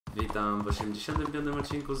Witam w 85.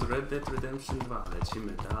 odcinku z Red Dead Redemption 2.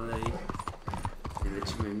 Lecimy dalej.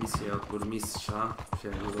 Lecimy misję od burmistrza.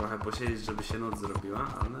 Musiałem trochę posiedzieć, żeby się noc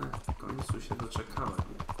zrobiła, ale w końcu się doczekałem.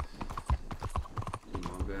 I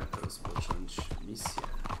mogę rozpocząć misję.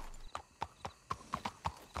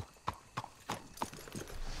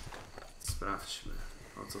 Sprawdźmy,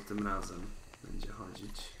 o co tym razem będzie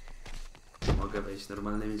chodzić. Mogę wejść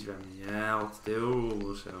normalnymi drzwiami. Nie, od tyłu,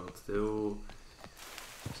 muszę od tyłu.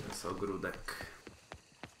 Przez ogródek.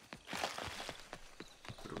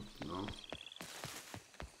 Trudno.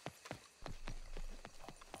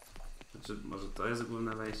 Znaczy, może to jest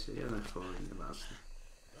główne wejście? Jeden człowiek, nieważne.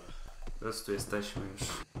 Po prostu jesteśmy już.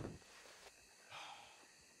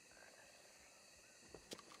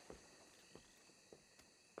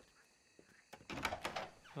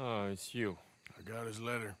 Oh, it's you. I got his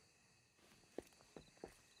letter.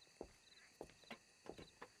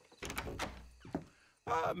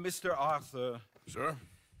 Mr. Arthur. Sir?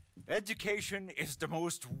 Education is the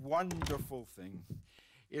most wonderful thing.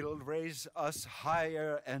 It'll raise us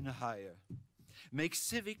higher and higher. Make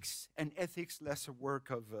civics and ethics less a work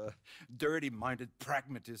of dirty-minded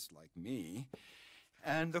pragmatists like me,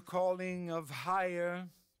 and the calling of higher,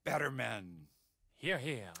 better men. Here,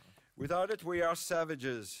 here. Without it, we are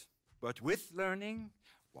savages. But with learning,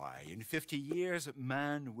 why, in 50 years,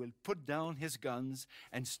 man will put down his guns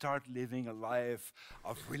and start living a life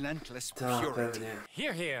of relentless purity.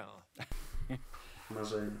 Here, here.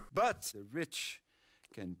 But the rich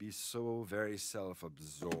can be so very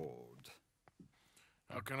self-absorbed.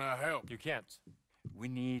 How can I help? You can't. We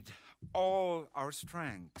need all our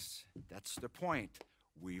strengths. That's the point.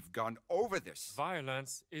 We've gone over this.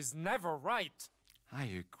 Violence is never right. I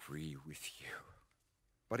agree with you.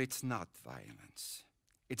 But it's not violence.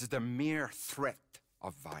 It's the mere threat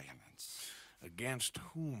of violence. Against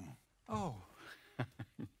whom? Oh.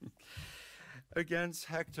 Against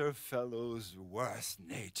Hector Fellow's worst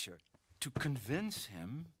nature. To convince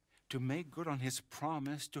him to make good on his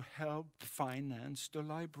promise to help finance the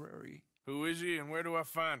library. Who is he and where do I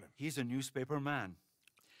find him? He's a newspaper man.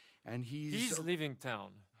 And He's leaving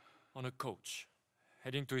town on a coach,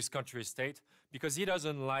 heading to his country estate because he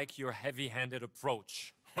doesn't like your heavy-handed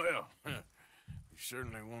approach. Well, he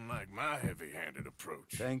certainly won't like my heavy-handed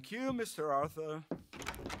approach. Thank you, Mr. Arthur.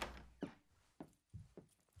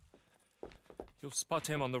 You'll spot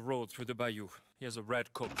him on the road through the bayou. He has a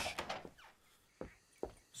red coach.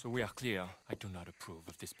 So we are clear, I do not approve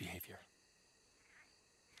of this behavior.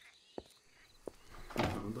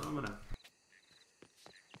 No dobra.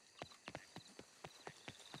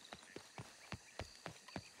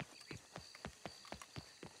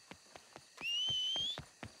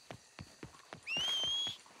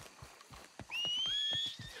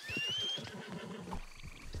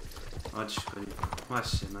 Chodź, koniku.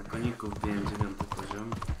 Właśnie, na koniku wbiłem 9.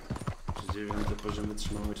 poziom. Czy 9. poziom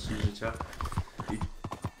wytrzymałości życia. I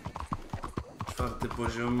 4.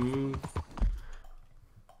 poziom,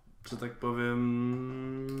 że tak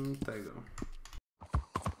powiem, tego.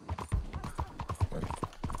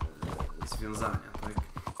 Związania, tak?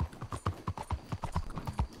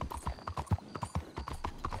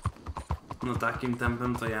 No takim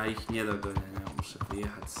tempem to ja ich nie dogonię. Ja muszę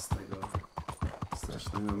wyjechać z tego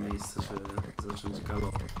strasznego miejsca, żeby zacząć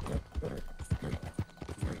galopać.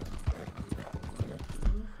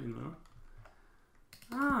 No.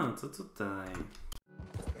 A, to tutaj.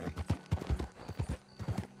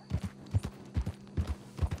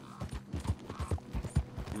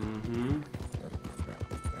 Mhm.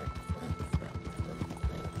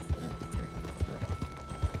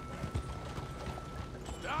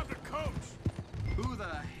 Stop the coach! Who the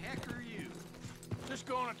heck are you? Just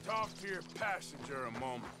gonna talk to your passenger a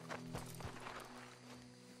moment.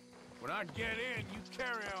 When I get in, you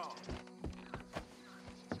carry on.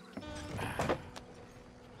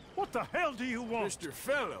 What the hell do you want? Mr.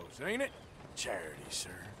 Fellows, ain't it? Charity,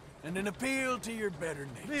 sir. And an appeal to your better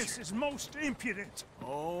nature. This is most impudent.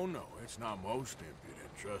 Oh, no, it's not most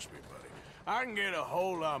impudent, trust me, buddy. I can get a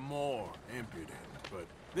whole lot more impudent, but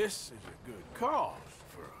this is a good cause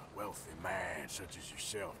for a wealthy man such as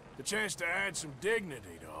yourself. The chance to add some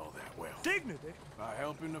dignity to all that wealth. Dignity? By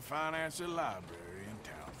helping to finance a library in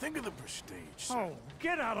town. Think of the prestige, sir. Oh,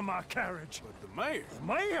 get out of my carriage. But the mayor... The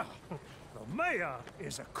mayor? The mayor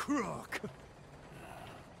is a crook.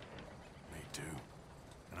 Me too.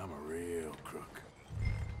 And I'm a real crook.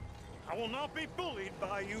 I will not be bullied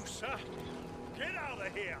by you, sir. Get out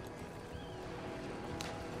of here.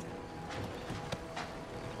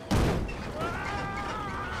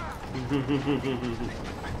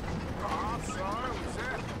 Oh, I'm sorry, was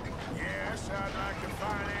that? Yes, I'd like to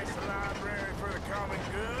finance the library for the common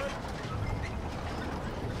good.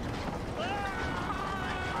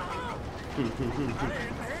 There.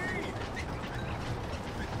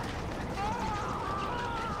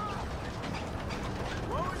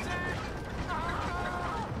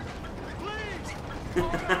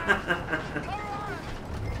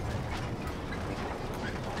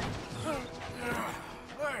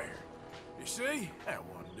 You see? That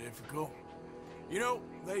wasn't difficult. You know,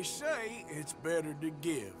 they say it's better to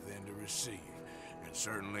give than to receive. And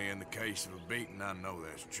certainly in the case of a beating, I know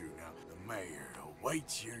that's true. Now, the mayor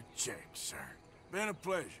awaits your check, sir. Been a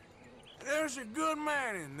pleasure. There's a good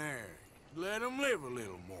man in there. Let him live a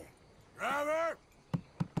little more. Driver!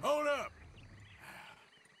 Hold up!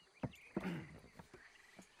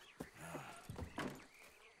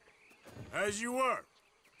 As you were.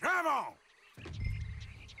 Drive on!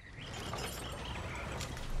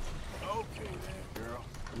 Okay then, girl.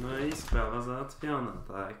 No i sprawa załatwiona,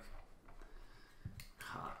 tak.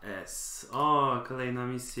 HS. O, kolejna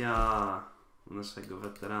misja naszego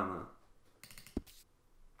weterana.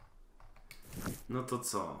 No to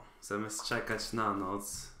co? Zamiast czekać na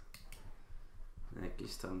noc,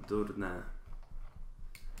 jakieś tam durne,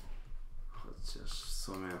 chociaż w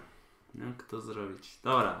sumie jak to zrobić?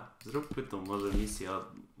 Dobra, zróbmy tą może misję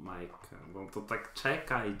od Majka, bo to tak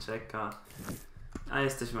czeka i czeka, a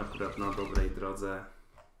jesteśmy akurat na dobrej drodze,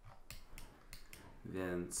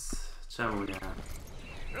 więc czemu nie?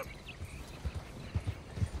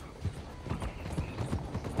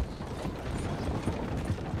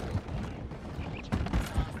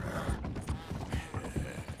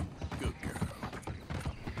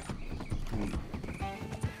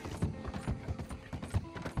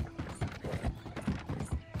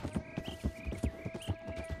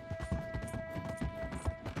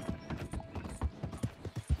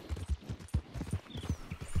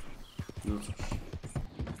 No cóż.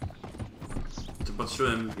 Tu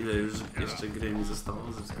patrzyłem, ile już jeszcze gry mi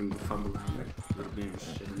zostało ze względów fabularnych. Zrobiłem już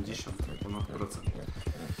 70 ponad procent.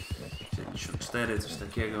 74, coś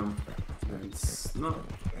takiego. Więc no,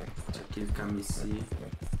 jeszcze kilka misji.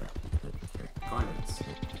 Koniec.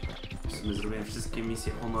 W sumie zrobiłem wszystkie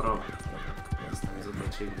misje honorowe. Zostałem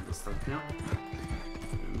zobaczyć ostatnio.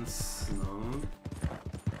 Więc no.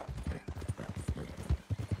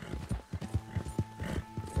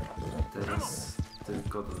 Teraz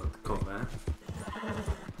tylko dodatkowe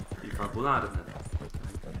i fabularne.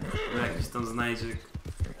 No jakiś tam znajdzie,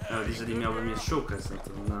 nawet jeżeli miałbym je szukać, no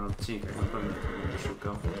to na odcinkach na pewno będę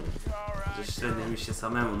szukał. Że średnio mi się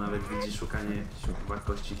samemu nawet widzi szukanie jakichś chyba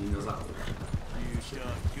kości dinozaurów.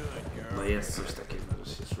 No jest coś takiego,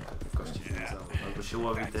 że się szuka te kości dinozaurów, albo się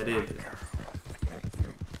łowi te ryby.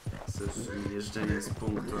 Jeżdżenie z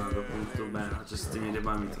punktu A do punktu B, a z tymi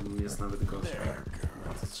rybami to jest nawet gorzej.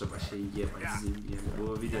 To trzeba się jebać z nimi, jak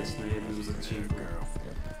było widać na jednym z odcinków,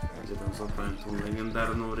 gdzie tam złapałem tą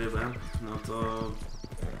legendarną rybę, no to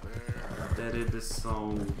te ryby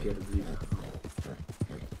są upierdliwe.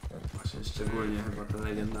 Właśnie szczególnie chyba te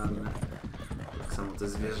legendarne, tak samo te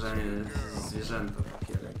zwierzęta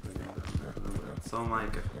takie legendarne. Dobra, co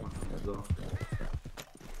Majka ma do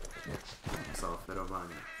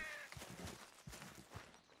zaoferowania?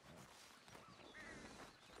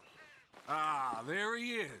 Ah, there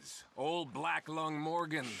he is. Old Black Lung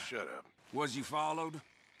Morgan. Shut up. Was you followed?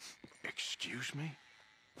 Excuse me?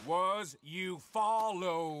 Was you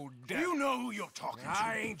followed? You know who you're talking to.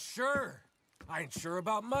 I ain't sure. I ain't sure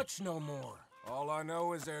about much no more. All I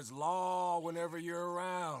know is there's law whenever you're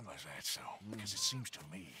around. Is that so? Because it seems to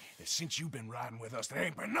me that since you've been riding with us, there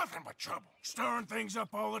ain't been nothing but trouble. Stirring things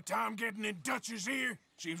up all the time, getting in Dutch's ear.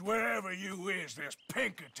 Seems wherever you is, there's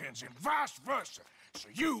Pinkertons and vice versa. So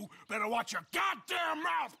you better watch your goddamn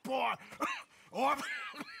mouth, boy! Or...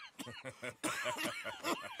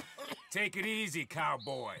 Take it easy,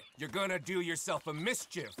 cowboy. You're gonna do yourself a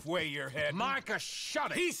mischief where you're heading. Micah,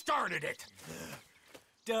 shut it! He started it!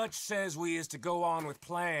 Dutch says we is to go on with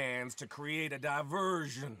plans to create a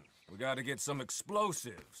diversion. We gotta get some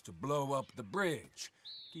explosives to blow up the bridge.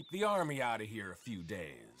 Keep the army out of here a few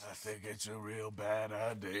days. I think it's a real bad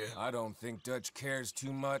idea. I don't think Dutch cares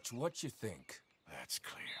too much what you think. That's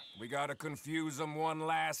clear. We gotta confuse him one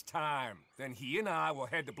last time. Then he and I will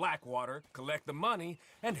head to Blackwater, collect the money,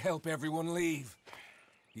 and help everyone leave.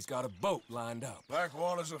 He's got a boat lined up.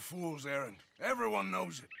 Blackwater's a fool's errand. Everyone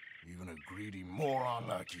knows it. Even a greedy moron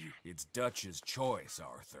like you. It's Dutch's choice,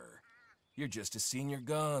 Arthur. You're just a senior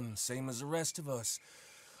gun, same as the rest of us.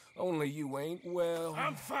 Only you ain't well.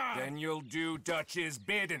 I'm fine. Then you'll do Dutch's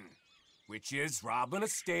bidding, which is robbing a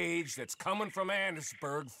stage that's coming from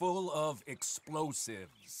Andersburg full of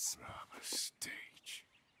explosives. Rob a stage.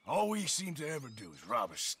 All we seem to ever do is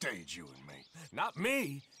rob a stage, you and me. Not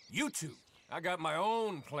me, you two. I got my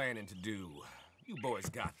own planning to do. You boys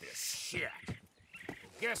got this. Shit.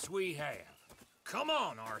 Guess we have. Come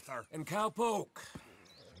on, Arthur. And Cowpoke,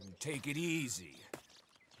 take it easy.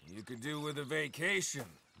 You could do with a vacation,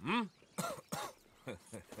 hmm? Co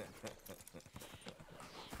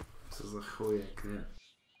za chujek, nie?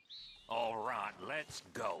 All right, let's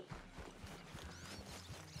go.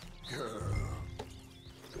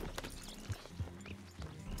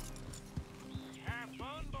 Have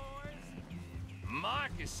fun, boys.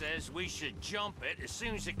 Micah says we should jump it as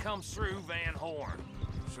soon as it comes through Van Horn.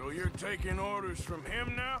 So you're taking orders from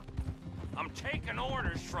him now? I'm taking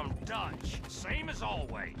orders from Dutch, same as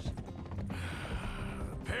always.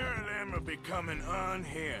 A pair of them are becoming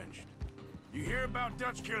unhinged. You hear about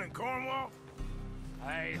Dutch killing Cornwall?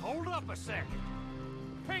 Hey, hold up a second.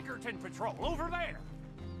 Pinkerton Patrol, over there.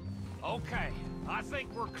 Okay, I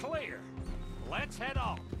think we're clear. Let's head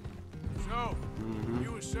off. So,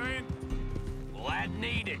 you were saying? Well, that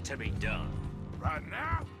needed to be done. Right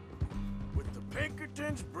now? With the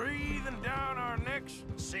Pinkertons breathing down our necks?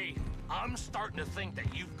 See, I'm starting to think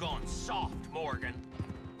that you've gone soft, Morgan.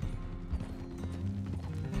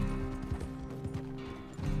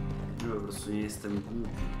 No, po prostu nie jestem głupi.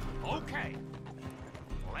 Okay,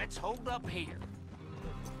 let's hold up here.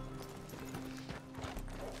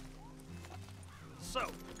 So,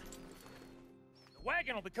 the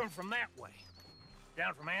wagon will be coming from that way,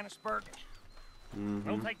 down from Annisburg.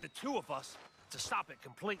 It'll take the two of us to stop it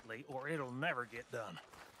completely, or it'll never get done.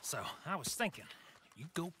 So, I was thinking, you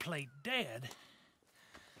go play dead,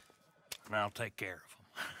 and I'll take care of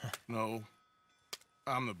him. No,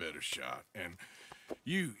 I'm the better shot, and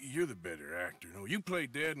you're the better actor. No, you play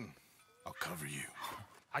dead, and I'll cover you.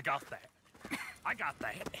 I got that. I got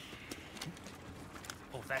that.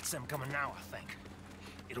 Oh, that's them coming now, I think.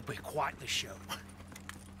 It'll be quite the show.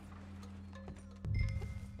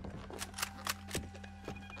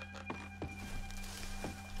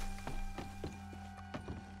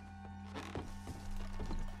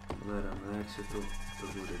 Cholera, no jak się tu do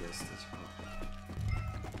góry dostać? O.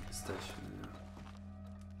 Jesteśmy, nie?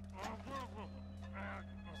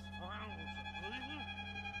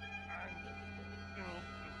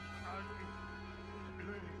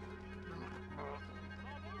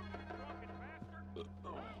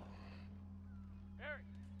 Harry,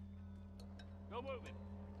 go move it.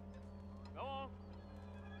 Go on.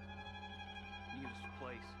 Need this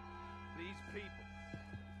place. These people.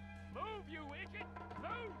 Move, you idiot!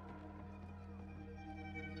 Move!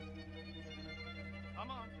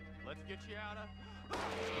 Come on. Let's get you out of...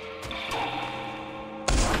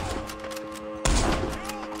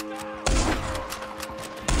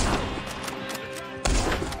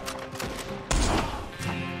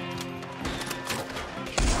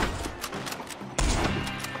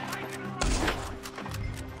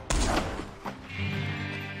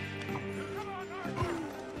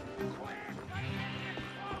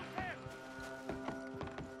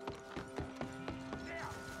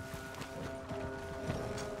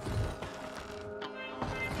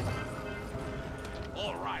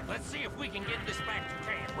 All right, let's see if we can get this back to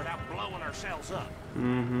camp without blowing ourselves up.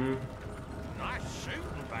 Nice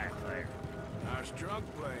shooting back there. Nice drunk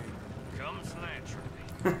playing. Comes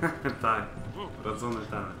naturally. Tak, rodzony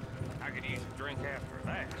talent. I could use a drink after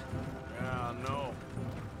that. Yeah, no.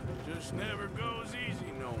 Just never goes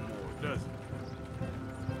easy no more, does it?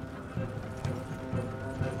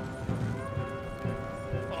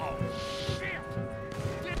 Oh, shit!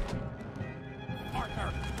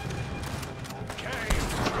 Arthur! Okay,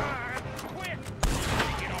 right. Quick!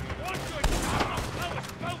 Get off one good shot on the lowest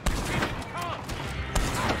boat that didn't come!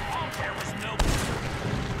 Oh, there was no...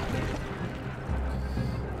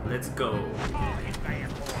 Let's go. Oh, it's bad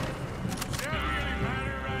boy. Does that really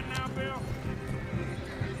matter right now, Bill?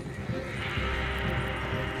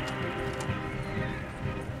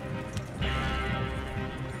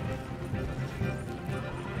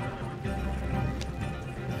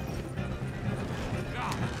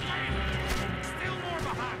 God damn it! Still more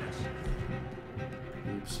behind us! I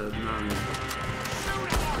przed nami. Shoot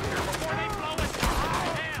it, Arthur, before they blow us to high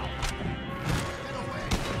hell!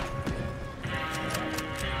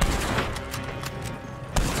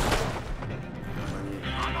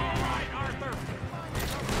 I'm all right, Arthur!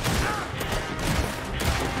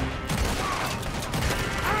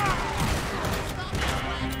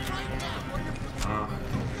 Ach,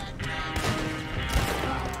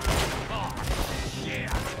 Oh,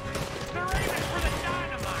 shit! They're aiming for the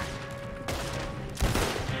dynamite!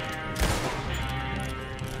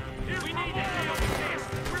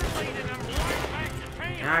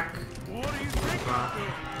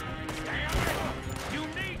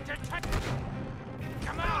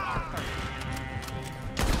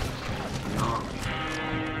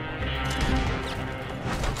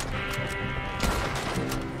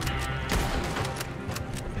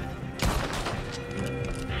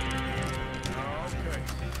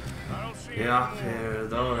 Ja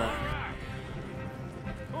pierdolę.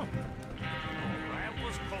 That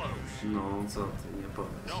was close. No, co ty, nie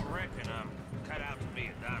powiesz. Don't reckon I'm cut out to be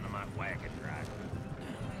a dynamite wagon driver.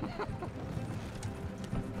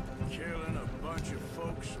 Killing a bunch of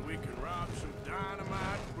folks so we can rob some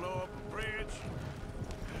dynamite and blow up a bridge.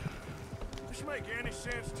 This make any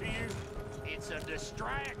sense to you? It's a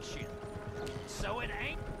distraction. So it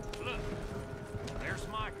ain't. Look, there's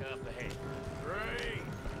Micah up ahead. Great.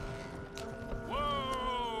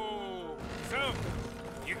 Whoa! So,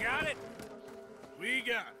 you got it? We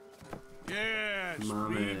got it. Yes, My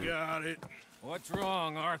we man. got it. What's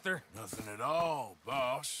wrong, Arthur? Nothing at all,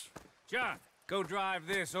 boss. John, go drive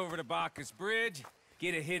this over to Bacchus Bridge.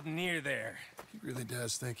 Get it hidden near there. He really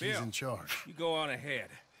does think he's Bill. in charge. You go on ahead.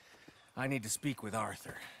 I need to speak with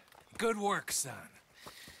Arthur. Good work, son.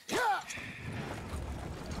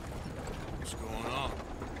 What's going on?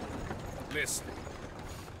 Listen,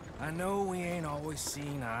 I know we ain't always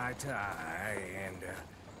seen eye to eye, and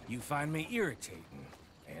you find me irritating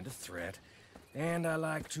and a threat, and I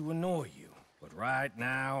like to annoy you. But right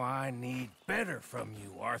now, I need better from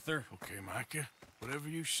you, Arthur. Okay, Micah. Whatever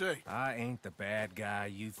you say. I ain't the bad guy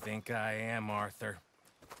you think I am, Arthur.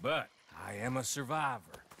 But I am a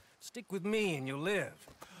survivor. Stick with me and you'll live.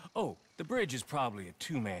 Oh, the bridge is probably a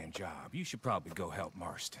two-man job. You should probably go help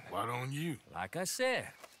Marston. Why don't you? Like I said,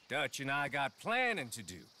 Dutch and I got planning to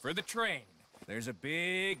do for the train. There's a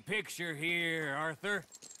big picture here, Arthur.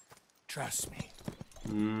 Trust me.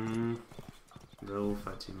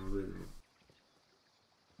 Zaufać im obydwu.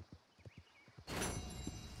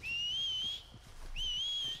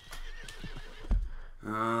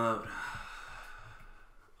 Dobra.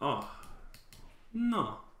 O!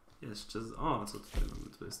 No! Jeszcze o, co tutaj mamy?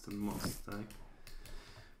 Tu jest ten most, tak?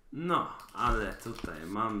 No, ale tutaj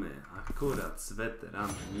mamy akurat z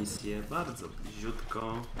weteranem misję bardzo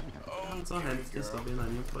bliziutko. No, co chętnie sobie na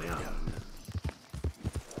nią pojadę.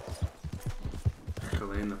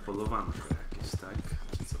 Kolejne polowanko jakieś, tak?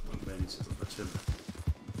 Czy co tam będzie? Zobaczymy.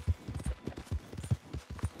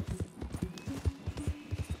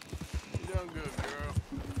 You done good, girl.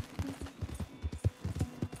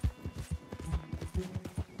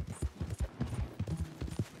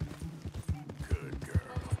 Good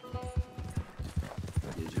girl.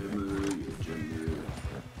 Jedziemy, jedziemy.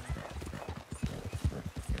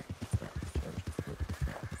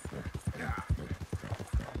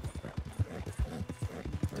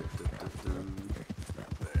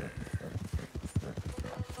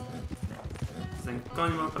 Ten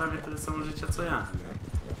koń ma prawie tyle samo życia co ja.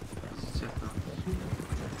 Widzicie to?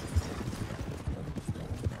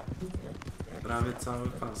 Prawie cały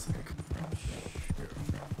pasek.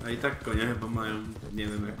 A i tak konie chyba mają, nie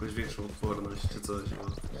wiem, jakąś większą odporność czy coś, bo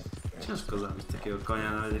ciężko zabić takiego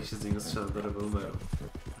konia, nawet jak się z niego strzela do rewolweru.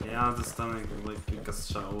 A ja dostanę chyba kilka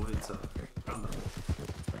strzałów i co? Padam.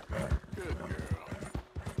 Good girl.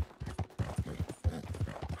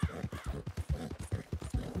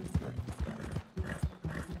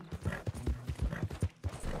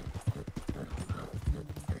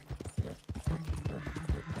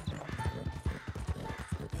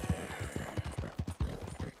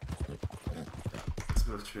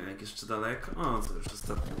 Sprawdźmy jak jeszcze daleko. O, to już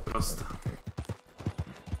ostatnio prosto.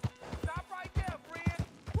 Stop right there, friend.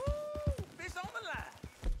 Woo! Fish on the line.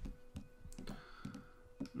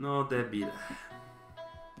 No debile.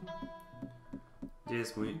 Gdzie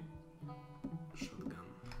jest mój shotgun?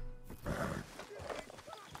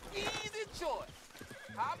 Easy choice.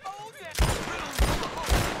 Hop on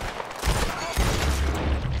down.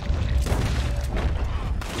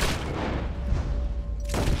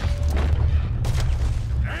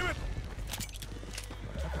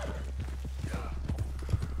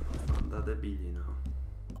 Banda debili, no.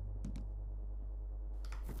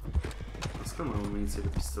 A skąd mam amunicję do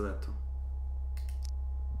pistoletu?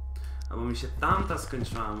 Albo mi się tamta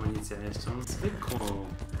skończyła amunicja, jeszcze mam zwykłą.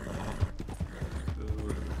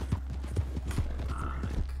 Kurde.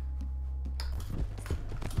 Tak.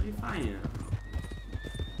 No i fajnie.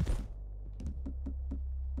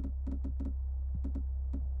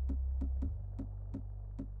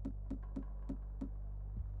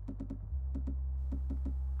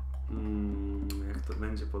 Jak to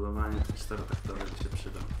będzie polowanie, to 4-taktowe by się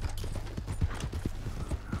przydał.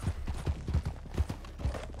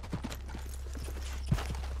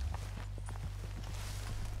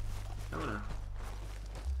 Dobra.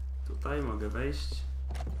 Tutaj mogę wejść.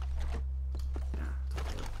 Nie,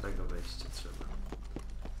 tutaj od tego wejścia trzeba.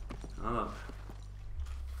 No dobra.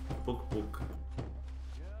 Puk, puk.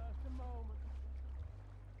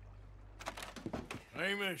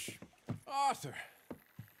 Hamish. Arthur.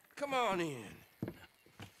 Come on in.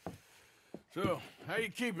 So, how you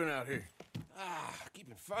keeping out here?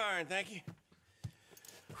 Keeping fine, thank you.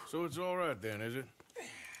 So it's all right then, is it?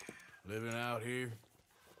 Living out here,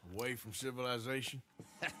 away from civilization?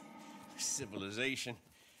 Civilization.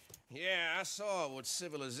 Yeah, I saw what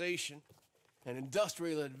civilization and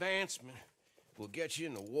industrial advancement will get you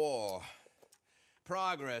in the war.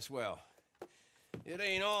 Progress, well, it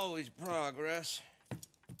ain't always progress.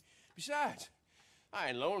 Besides, I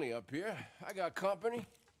ain't lonely up here. I got company.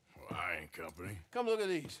 Well, I ain't company. Come look at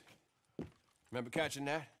these. Remember catching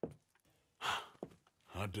that?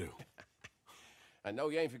 I do. I know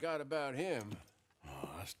you ain't forgot about him. Oh,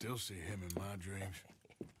 I still see him in my dreams.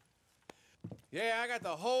 Yeah, I got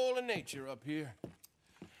the whole of nature up here.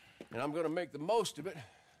 And I'm gonna make the most of it,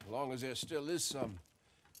 as long as there still is some.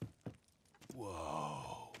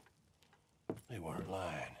 Whoa. They weren't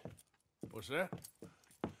lying. What's that?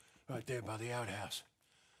 Right there by the outhouse.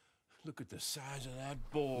 Look at the size of that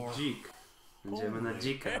boar. Dzik. Idziemy na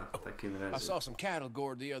dzika w takim I razie. saw some cattle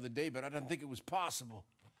gored the other day, but I didn't think it was possible.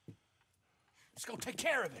 Let's go take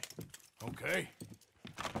care of it. Okay.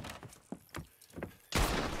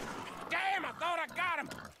 Damn, I thought I got him.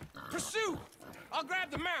 Pursue. I'll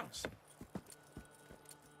grab the mounts.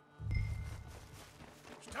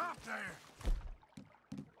 Stop there!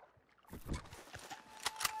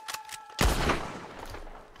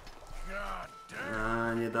 God damn!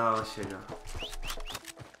 A, nie dało się go.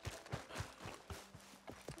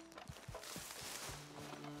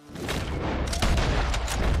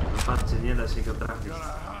 No patrzcie, nie da się go trafić.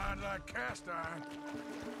 Gotta hide like cast iron.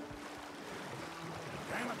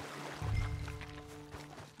 Damn it!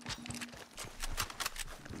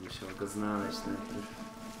 Musiał go znaleźć najpierw.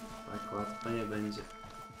 Tak łatwo nie będzie.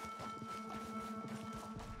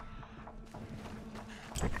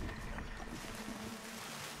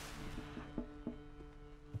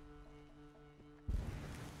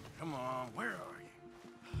 Come on, where are you?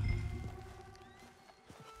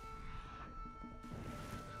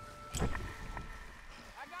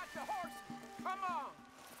 I got the horse. Come on.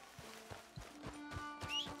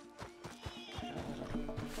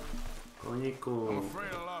 Koniku. I'm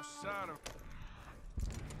afraid I lost sight of...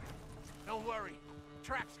 Don't worry.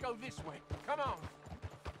 Tracks go this way. Come on.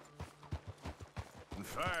 And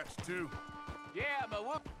fast, too. Yeah, but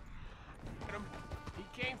we'll... He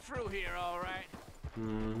came through here, all right.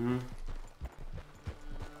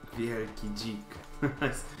 Wielki dzik.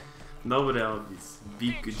 Dobry opis.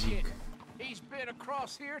 Big dzik. He's been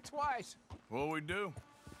across here twice. What we do?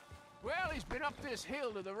 Well, he's been up this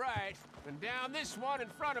hill to the right and down this one in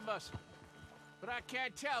front of us. But I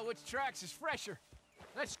can't tell which tracks is fresher.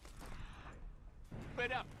 Let's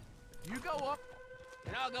split up. You go up,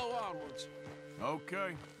 and I'll go onwards.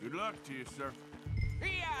 Okay. Good luck to you, sir.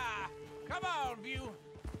 Here! Come on, View.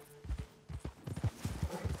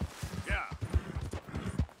 Yeah.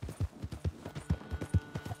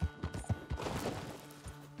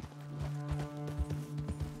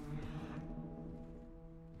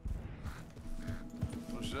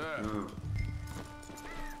 What's that? No.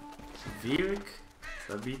 Wilk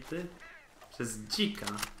zabity przez dzika.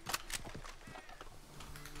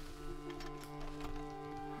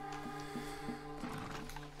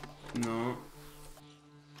 No.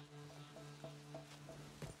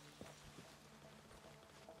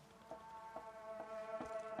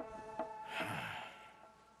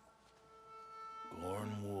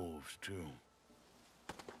 Goring wolves, too.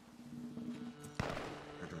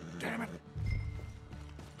 Damn it!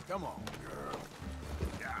 Come on, girl.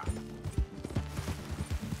 Yeah.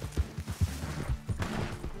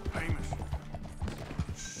 Famous.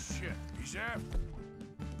 Shit, he's after.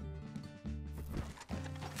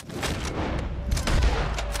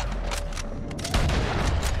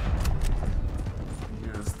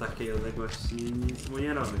 Ja z takiej odległości nic mu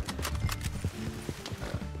nie robię.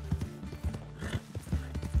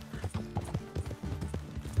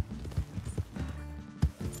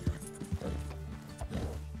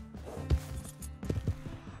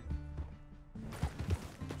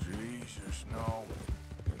 Jesus, no.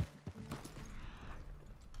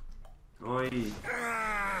 Oj.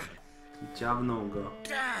 Dziabnął go.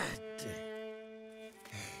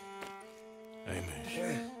 Amish.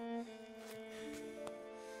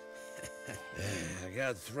 I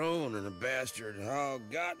got thrown and the bastard hog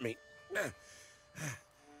got me.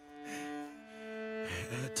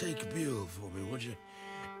 Take a mule for me, would you?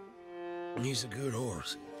 He's a good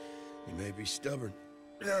horse. He may be stubborn,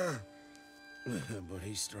 but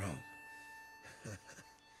he's strong.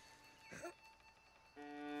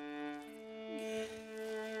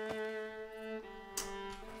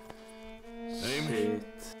 Shit.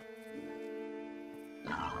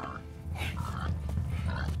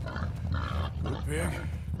 pig.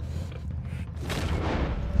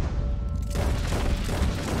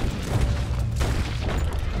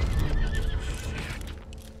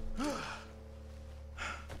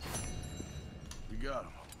 You got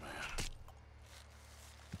him, old man.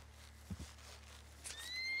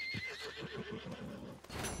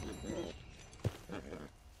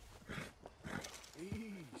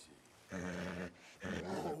 Easy.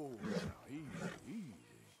 Oh, now,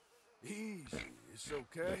 easy. Easy. It's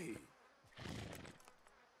okay.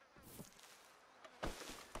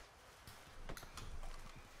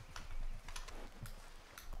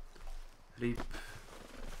 Rip.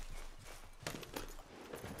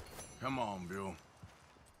 Come on, Bill.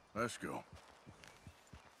 Let's go.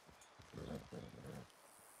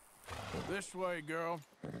 This way, girl.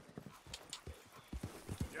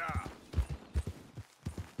 Yeah.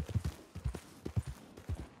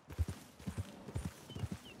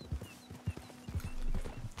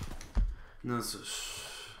 No cóż,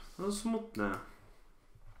 no smutne.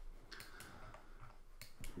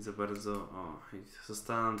 I za bardzo, i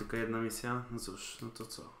została nam tylko jedna misja. No cóż, no to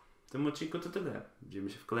co? W tym odcinku to tyle. Widzimy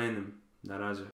się w kolejnym. Na razie.